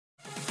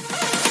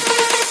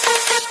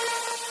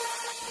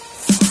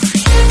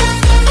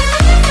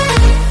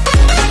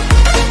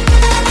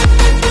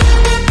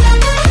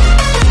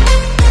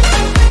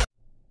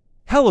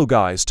Hello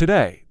guys,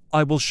 today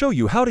I will show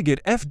you how to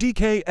get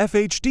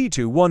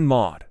fdkfhd21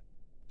 mod.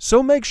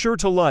 So make sure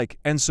to like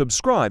and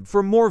subscribe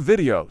for more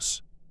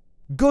videos.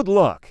 Good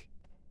luck!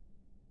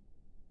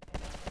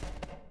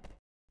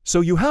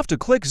 So you have to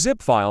click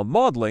zip file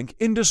mod link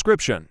in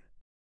description.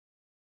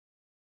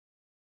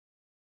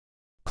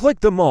 Click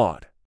the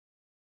mod.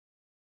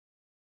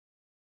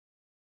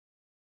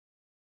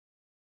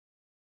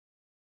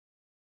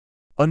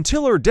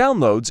 Until our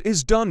downloads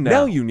is done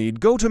now you need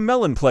go to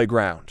Melon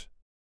Playground.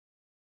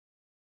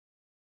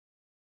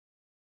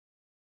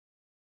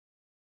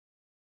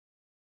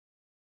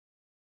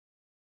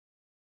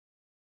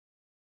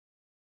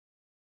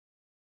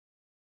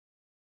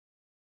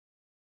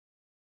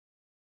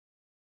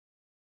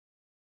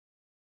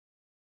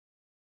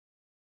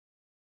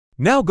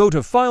 Now go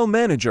to File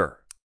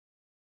Manager.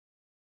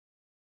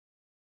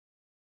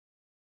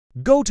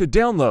 Go to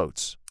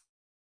Downloads.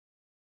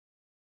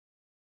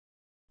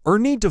 Or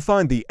need to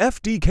find the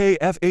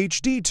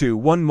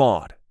fdkfhd21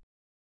 mod.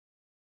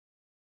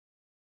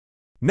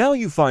 Now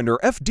you find our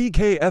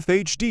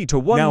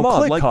fdkfhd21 Now mod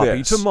click like Copy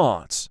this. to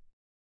Mods.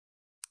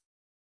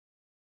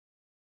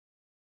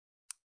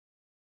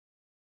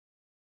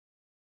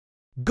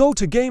 Go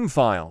to Game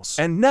Files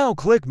and now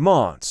click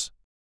Mods.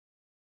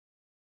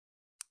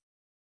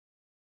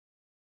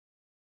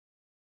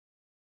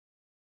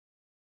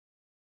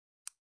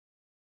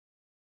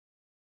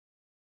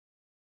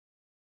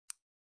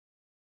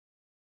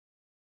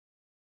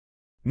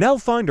 Now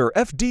find our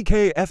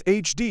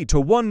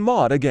fdkfhd21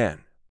 mod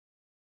again.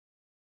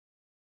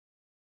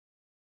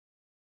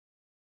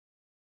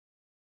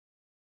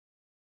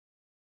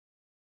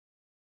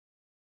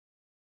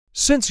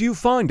 Since you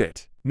find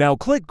it, now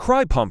click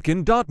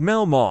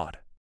crypumpkin.mel mod.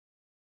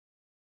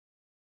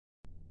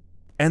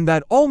 And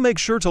that all, make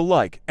sure to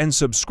like and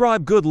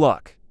subscribe. Good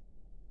luck!